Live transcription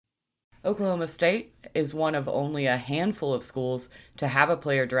Oklahoma State is one of only a handful of schools to have a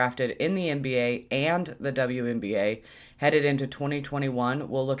player drafted in the NBA and the WNBA. Headed into 2021,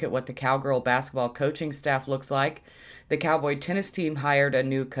 we'll look at what the Cowgirl basketball coaching staff looks like. The Cowboy tennis team hired a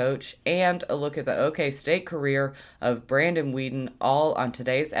new coach, and a look at the OK State career of Brandon Whedon, all on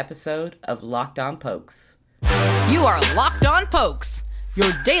today's episode of Locked On Pokes. You are Locked On Pokes, your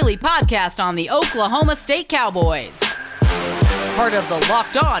daily podcast on the Oklahoma State Cowboys. Part of the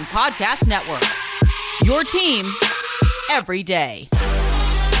Locked On Podcast Network. Your team every day.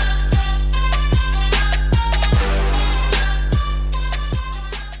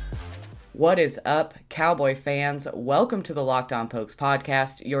 What is up, Cowboy fans? Welcome to the Locked On Pokes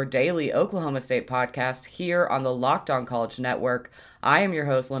podcast, your daily Oklahoma State podcast here on the Locked On College Network. I am your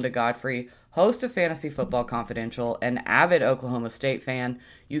host, Linda Godfrey, host of Fantasy Football Confidential, an avid Oklahoma State fan.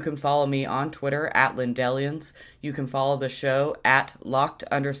 You can follow me on Twitter at Lindellians. You can follow the show at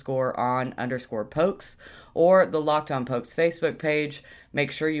locked_on_pokes or the Locked On Pokes Facebook page. Make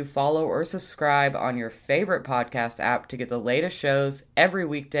sure you follow or subscribe on your favorite podcast app to get the latest shows every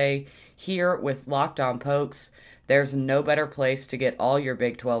weekday here with Locked On Pokes. There's no better place to get all your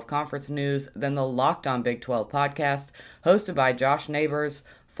Big 12 conference news than the Locked On Big 12 podcast, hosted by Josh Neighbors.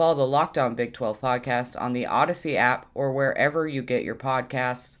 Follow the Locked On Big 12 podcast on the Odyssey app or wherever you get your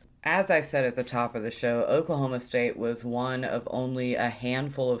podcasts. As I said at the top of the show, Oklahoma State was one of only a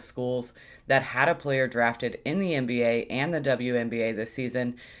handful of schools that had a player drafted in the NBA and the WNBA this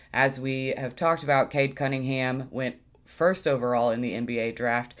season. As we have talked about, Cade Cunningham went first overall in the NBA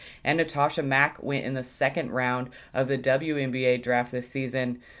draft, and Natasha Mack went in the second round of the WNBA draft this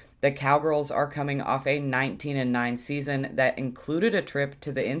season. The Cowgirls are coming off a 19-9 season that included a trip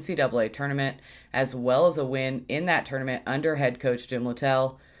to the NCAA tournament, as well as a win in that tournament under head coach Jim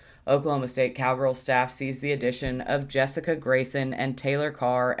Littell. Oklahoma State Cowgirls staff sees the addition of Jessica Grayson and Taylor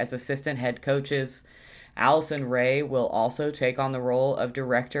Carr as assistant head coaches. Allison Ray will also take on the role of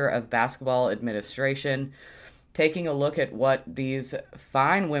Director of Basketball Administration. Taking a look at what these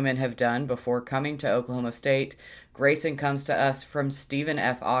fine women have done before coming to Oklahoma State, Grayson comes to us from Stephen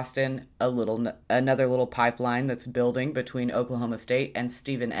F. Austin, another little pipeline that's building between Oklahoma State and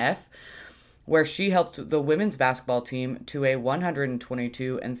Stephen F., where she helped the women's basketball team to a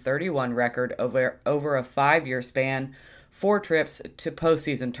 122-31 record over a 5-year span, 4 trips to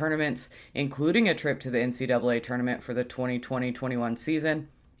postseason tournaments, including a trip to the NCAA tournament for the 2020-21 season.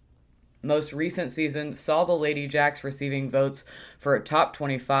 Most recent season saw the Lady Jacks receiving votes for a top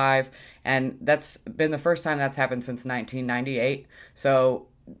 25, and that's been the first time that's happened since 1998. So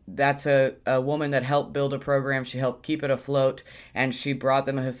that's a woman that helped build a program. She helped keep it afloat, and she brought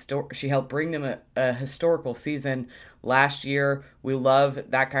them she helped bring them a historical season last year. We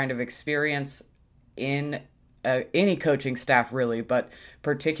love that kind of experience in any coaching staff, really, but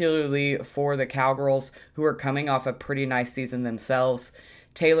particularly for the Cowgirls, who are coming off a pretty nice season themselves.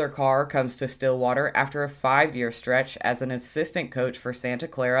 Taylor Carr comes to Stillwater after a 5-year stretch as an assistant coach for Santa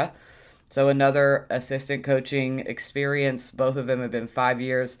Clara. So another assistant coaching experience. Both of them have been 5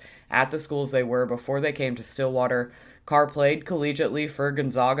 years at the schools they were before they came to Stillwater. Carr played collegiately for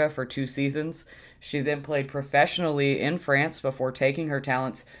Gonzaga for 2 seasons. She then played professionally in France before taking her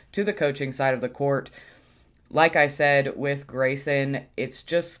talents to the coaching side of the court. Like I said, with Grayson, it's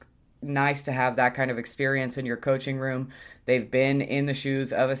just nice to have that kind of experience in your coaching room. They've been in the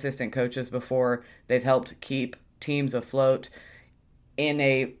shoes of assistant coaches before. They've helped keep teams afloat in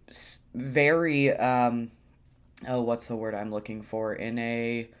a very, what's the word I'm looking for? In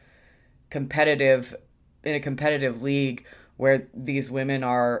a competitive league where these women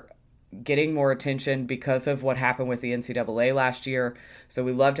are getting more attention because of what happened with the NCAA last year. So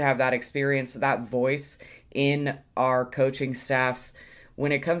we love to have that experience, that voice in our coaching staffs.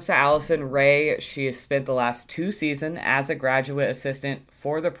 When it comes to Allison Ray, she has spent the last 2 seasons as a graduate assistant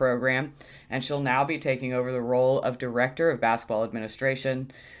for the program, and she'll now be taking over the role of Director of Basketball Administration.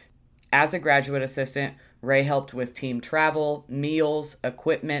 As a graduate assistant, Ray helped with team travel, meals,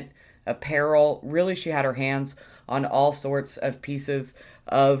 equipment, apparel. Really, she had her hands on all sorts of pieces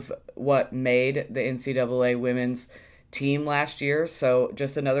of what made the NCAA women's team last year. So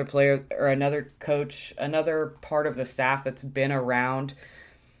just another player or another coach, another part of the staff that's been around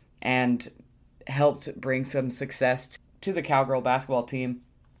and helped bring some success to the Cowgirl basketball team.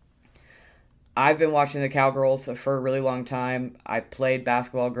 I've been watching the Cowgirls for a really long time. I played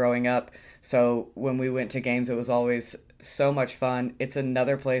basketball growing up, so when we went to games, it was always so much fun. It's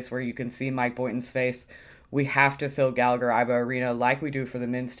another place where you can see Mike Boynton's face. We have to fill Gallagher-Iba Arena like we do for the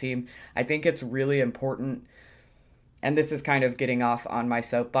men's team. I think it's really important, and this is kind of getting off on my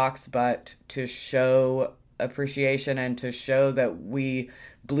soapbox, but to show appreciation and to show that we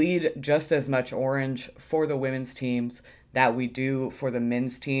bleed just as much orange for the women's teams that we do for the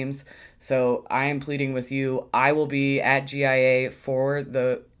men's teams. So I am pleading with you. I will be at GIA for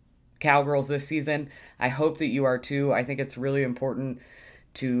the Cowgirls this season. I hope that you are too. I think it's really important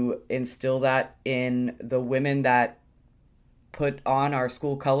to instill that in the women that put on our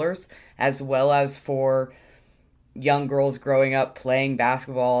school colors, as well as for young girls growing up playing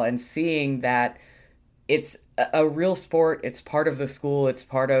basketball and seeing that it's a real sport. It's part of the school. It's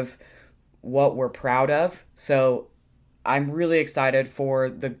part of what we're proud of. So I'm really excited for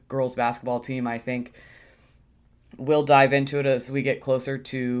the girls basketball team. I think we'll dive into it as we get closer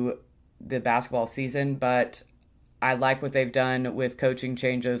to the basketball season, but I like what they've done with coaching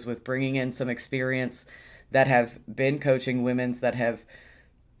changes, with bringing in some experience that have been coaching women's, that have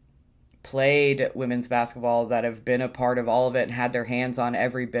played women's basketball, that have been a part of all of it and had their hands on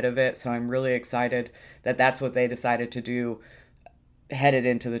every bit of it. So I'm really excited that that's what they decided to do headed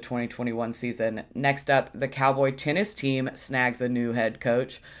into the 2021 season. Next up, the Cowboy tennis team snags a new head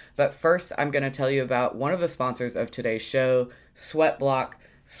coach. But first, I'm going to tell you about one of the sponsors of today's show, Sweat Block.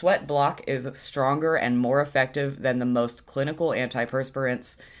 Sweat Block is stronger and more effective than the most clinical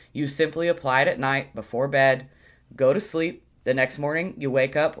antiperspirants. You simply apply it at night before bed, go to sleep. The next morning, you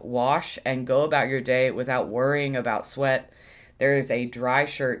wake up, wash, and go about your day without worrying about sweat. There is a dry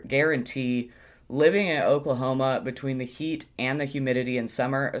shirt guarantee. Living in Oklahoma, between the heat and the humidity in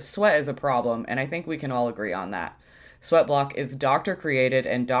summer, sweat is a problem, and I think we can all agree on that. Sweat Block is doctor created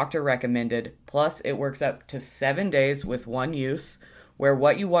and doctor recommended, plus it works up to 7 days with one use. Wear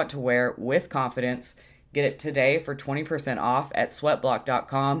what you want to wear with confidence. Get it today for 20% off at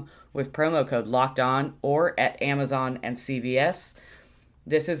sweatblock.com with promo code LOCKEDON or at Amazon and CVS.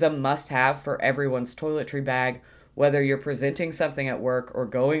 This is a must-have for everyone's toiletry bag. Whether you're presenting something at work or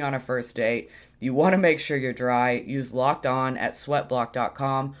going on a first date, you want to make sure you're dry. Use Locked On at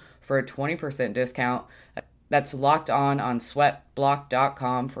sweatblock.com for a 20% discount. That's Locked On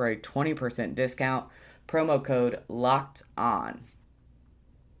sweatblock.com for a 20% discount. Promo code Locked On.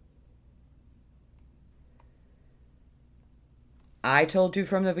 I told you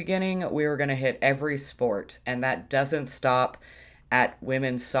from the beginning we were going to hit every sport, and that doesn't stop at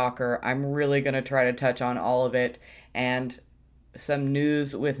women's soccer. I'm really going to try to touch on all of it. And some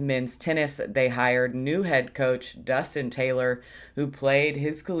news with men's tennis. They hired new head coach Dustin Taylor, who played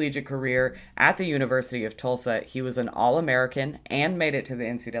his collegiate career at the University of Tulsa. He was an All-American and made it to the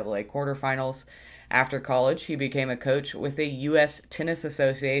NCAA quarterfinals. After college, he became a coach with the U.S. Tennis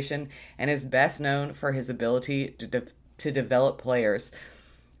Association and is best known for his ability to develop players.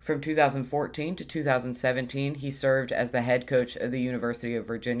 From 2014 to 2017, he served as the head coach of the University of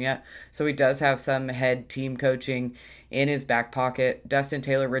Virginia, so he does have some head team coaching in his back pocket. Dustin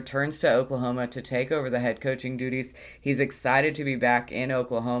Taylor returns to Oklahoma to take over the head coaching duties. He's excited to be back in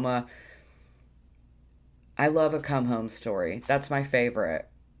Oklahoma. I love a come-home story. That's my favorite,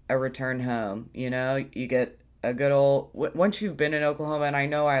 a return home. You know, you get a good old... Once you've been in Oklahoma, and I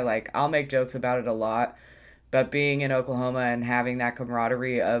know I'll make jokes about it a lot, but being in Oklahoma and having that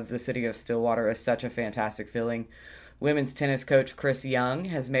camaraderie of the city of Stillwater is such a fantastic feeling. Women's tennis coach Chris Young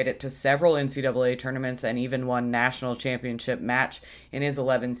has made it to several NCAA tournaments and even won national championship match in his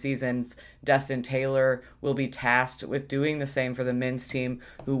 11 seasons. Dustin Taylor will be tasked with doing the same for the men's team,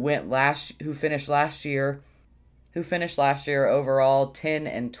 who finished last year overall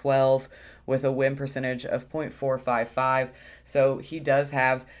 10-12 with a win percentage of .455. So he does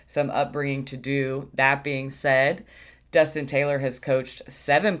have some upbringing to do. That being said, Dustin Taylor has coached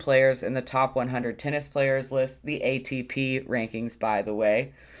 7 players in the top 100 tennis players list, the ATP rankings, by the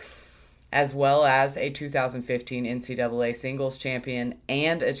way, as well as a 2015 NCAA singles champion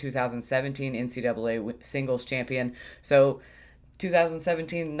and a 2017 NCAA singles champion. So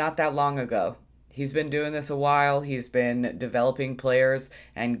 2017, not that long ago. He's been doing this a while. He's been developing players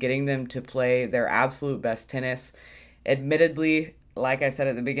and getting them to play their absolute best tennis. Admittedly, like I said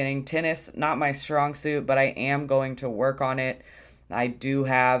at the beginning, tennis, not my strong suit, but I am going to work on it. I do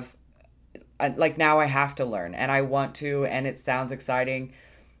have, now I have to learn, and I want to, and it sounds exciting.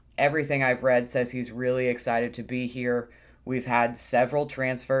 Everything I've read says he's really excited to be here. We've had several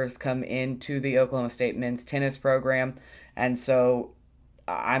transfers come into the Oklahoma State men's tennis program, and so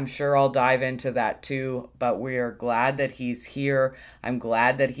I'm sure I'll dive into that too, but we are glad that he's here. I'm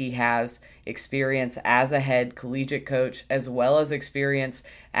glad that he has experience as a head collegiate coach as well as experience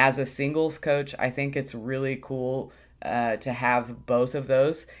as a singles coach. I think it's really cool to have both of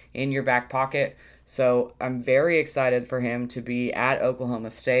those in your back pocket. So I'm very excited for him to be at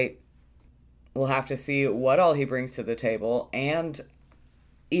Oklahoma State. We'll have to see what all he brings to the table, and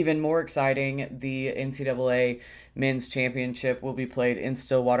even more exciting, the NCAA Men's Championship will be played in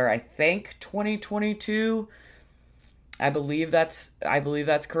Stillwater, I think 2022. I believe that's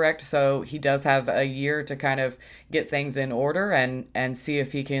correct. So he does have a year to kind of get things in order and see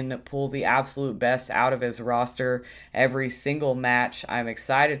if he can pull the absolute best out of his roster every single match. I'm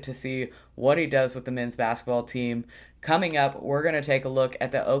excited to see what he does with the men's basketball team. Coming up, we're going to take a look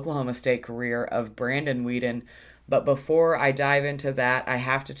at the Oklahoma State career of Brandon Weeden. But before I dive into that, I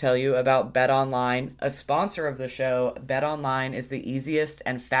have to tell you about BetOnline, a sponsor of the show. BetOnline is the easiest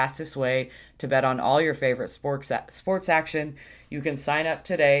and fastest way to bet on all your favorite sports action. You can sign up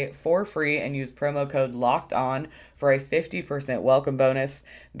today for free and use promo code LOCKEDON for a 50% welcome bonus.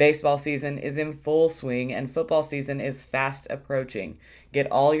 Baseball season is in full swing and football season is fast approaching.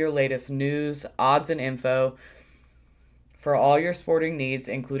 Get all your latest news, odds, and info for all your sporting needs,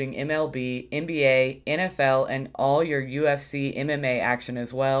 including MLB, NBA, NFL, and all your UFC MMA action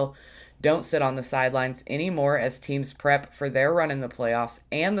as well. Don't sit on the sidelines anymore as teams prep for their run in the playoffs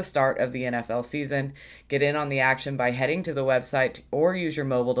and the start of the NFL season. Get in on the action by heading to the website or use your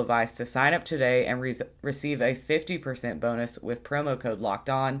mobile device to sign up today and receive a 50% bonus with promo code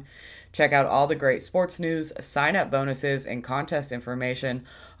LOCKEDON. Check out all the great sports news, sign-up bonuses, and contest information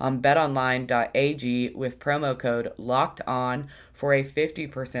on betonline.ag with promo code LOCKEDON for a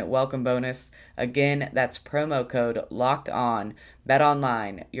 50% welcome bonus. Again, that's promo code LOCKEDON.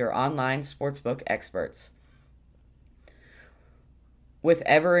 BetOnline, your online sportsbook experts. With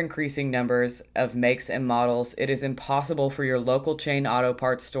ever-increasing numbers of makes and models, it is impossible for your local chain auto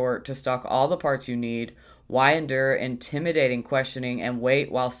parts store to stock all the parts you need. Why endure intimidating questioning and wait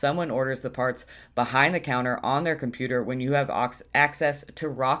while someone orders the parts behind the counter on their computer when you have access to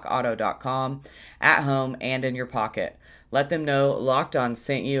rockauto.com at home and in your pocket? Let them know Locked On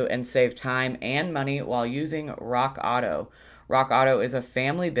sent you and save time and money while using Rock Auto. Rock Auto is a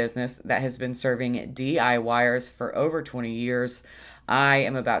family business that has been serving DIYers for over 20 years. I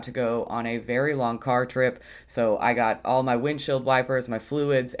am about to go on a very long car trip, so I got all my windshield wipers, my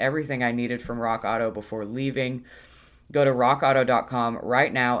fluids, everything I needed from Rock Auto before leaving. Go to rockauto.com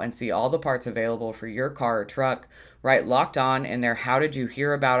right now and see all the parts available for your car or truck. Write Locked On in their How Did You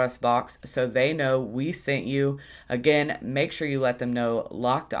Hear About Us box so they know we sent you. Again, make sure you let them know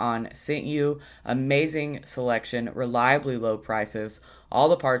Locked On sent you. Amazing selection, reliably low prices, all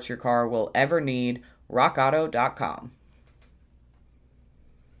the parts your car will ever need. rockauto.com.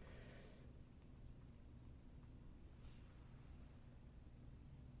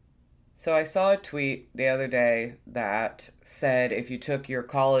 So I saw a tweet the other day that said if you took your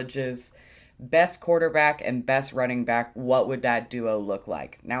college's best quarterback and best running back, what would that duo look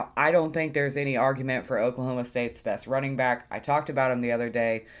like? Now, I don't think there's any argument for Oklahoma State's best running back. I talked about him the other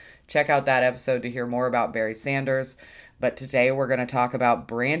day. Check out that episode to hear more about Barry Sanders. But today we're going to talk about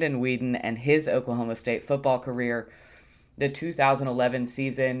Brandon Weeden and his Oklahoma State football career. The 2011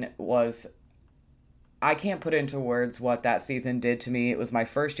 season was... I can't put into words what that season did to me. It was my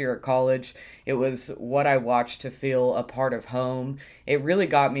first year at college. It was what I watched to feel a part of home. It really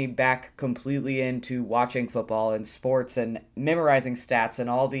got me back completely into watching football and sports and memorizing stats and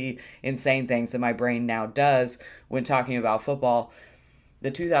all the insane things that my brain now does when talking about football.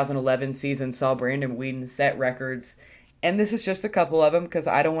 The 2011 season saw Brandon Weeden set records, and this is just a couple of them because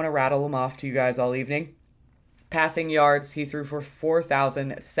I don't want to rattle them off to you guys all evening. Passing yards, he threw for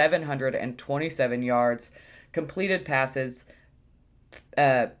 4,727 yards. Completed passes,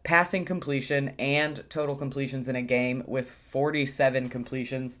 passing completion, and total completions in a game with 47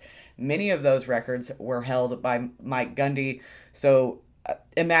 completions. Many of those records were held by Mike Gundy. So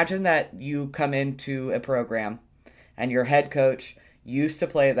imagine that you come into a program and your head coach used to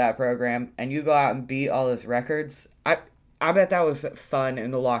play at that program and you go out and beat all his records. I bet that was fun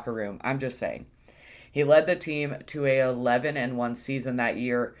in the locker room. I'm just saying. He led the team to a 11-1 season that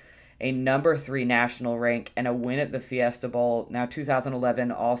year, a number 3 national rank, and a win at the Fiesta Bowl. Now,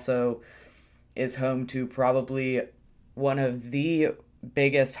 2011 also is home to probably one of the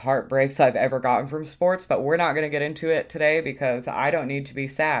biggest heartbreaks I've ever gotten from sports, but we're not going to get into it today because I don't need to be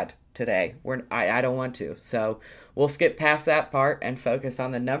sad today. I don't want to. So we'll skip past that part and focus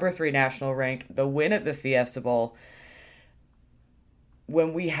on the number 3 national rank, the win at the Fiesta Bowl.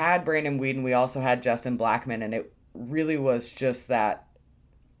 When we had Brandon Weeden, we also had Justin Blackmon, and it really was just that.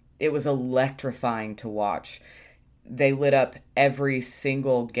 It was electrifying to watch. They lit up every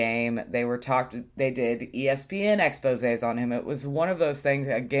single game. They did ESPN exposés on him. It was one of those things,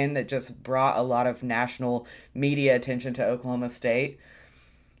 again, that just brought a lot of national media attention to Oklahoma State.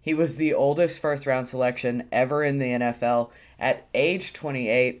 He was the oldest first-round selection ever in the NFL. At age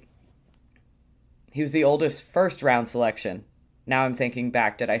 28, he was the oldest first-round selection. Now I'm thinking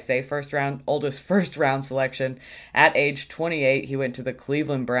back, did I say first round? Oldest first round selection. At age 28, he went to the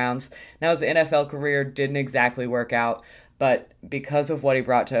Cleveland Browns. Now his NFL career didn't exactly work out, but because of what he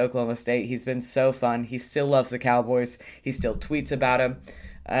brought to Oklahoma State, he's been so fun. He still loves the Cowboys. He still tweets about them.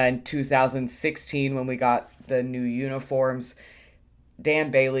 In 2016, when we got the new uniforms,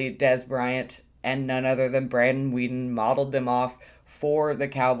 Dan Bailey, Dez Bryant, and none other than Brandon Weeden modeled them off for the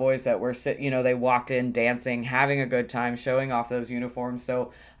Cowboys that were, they walked in dancing, having a good time, showing off those uniforms.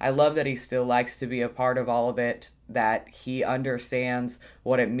 So I love that he still likes to be a part of all of it, that he understands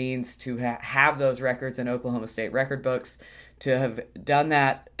what it means to have those records in Oklahoma State record books, to have done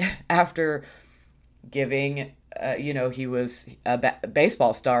that after giving, he was a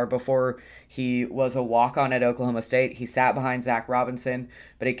baseball star before he was a walk-on at Oklahoma State. He sat behind Zach Robinson,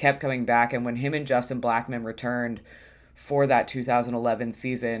 but he kept coming back. And when him and Justin Blackmon returned for that 2011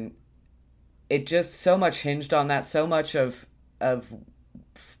 season, it just so much hinged on that. So much of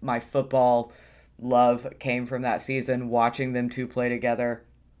my football love came from that season, watching them two play together.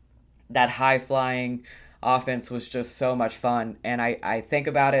 That high-flying offense was just so much fun, and I think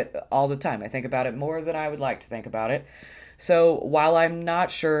about it all the time. I think about it more than I would like to think about it. So while I'm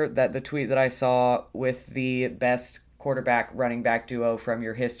not sure that the tweet that I saw with the best quarterback running back duo from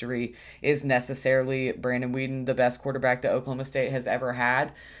your history is necessarily Brandon Weeden, the best quarterback that Oklahoma State has ever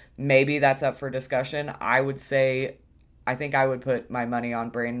had, maybe that's up for discussion. I would say I think I would put my money on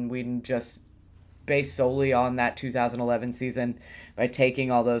Brandon Weeden just based solely on that 2011 season, by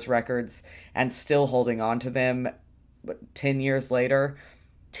taking all those records and still holding on to them 10 years later.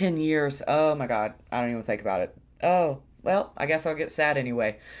 10 years, oh my God, I don't even think about it. Oh, well, I guess I'll get sad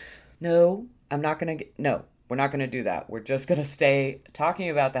anyway. No, we're not going to do that. We're just going to stay talking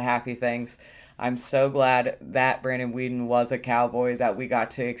about the happy things. I'm so glad that Brandon Weeden was a Cowboy, that we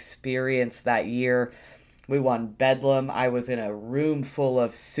got to experience that year. We won Bedlam. I was in a room full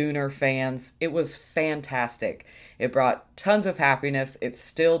of Sooner fans. It was fantastic. It brought tons of happiness. It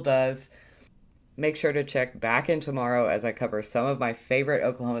still does. Make sure to check back in tomorrow as I cover some of my favorite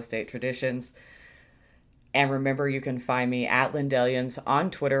Oklahoma State traditions. And remember, you can find me at Lindellians on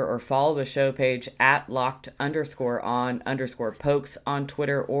Twitter, or follow the show page at locked_on_pokes on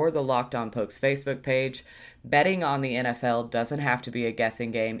Twitter, or the Locked On Pokes Facebook page. Betting on the NFL doesn't have to be a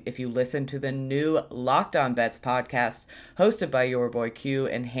guessing game if you listen to the new Locked On Bets podcast, hosted by your boy Q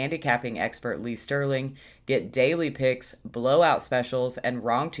and handicapping expert Lee Sterling. Get daily picks, blowout specials, and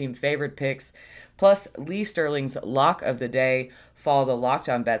wrong team favorite picks, plus Lee Sterling's Lock of the Day. Follow the Locked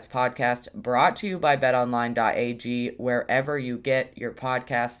On Bets podcast, brought to you by betonline.ag, wherever you get your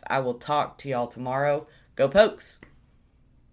podcasts. I will talk to y'all tomorrow. Go Pokes!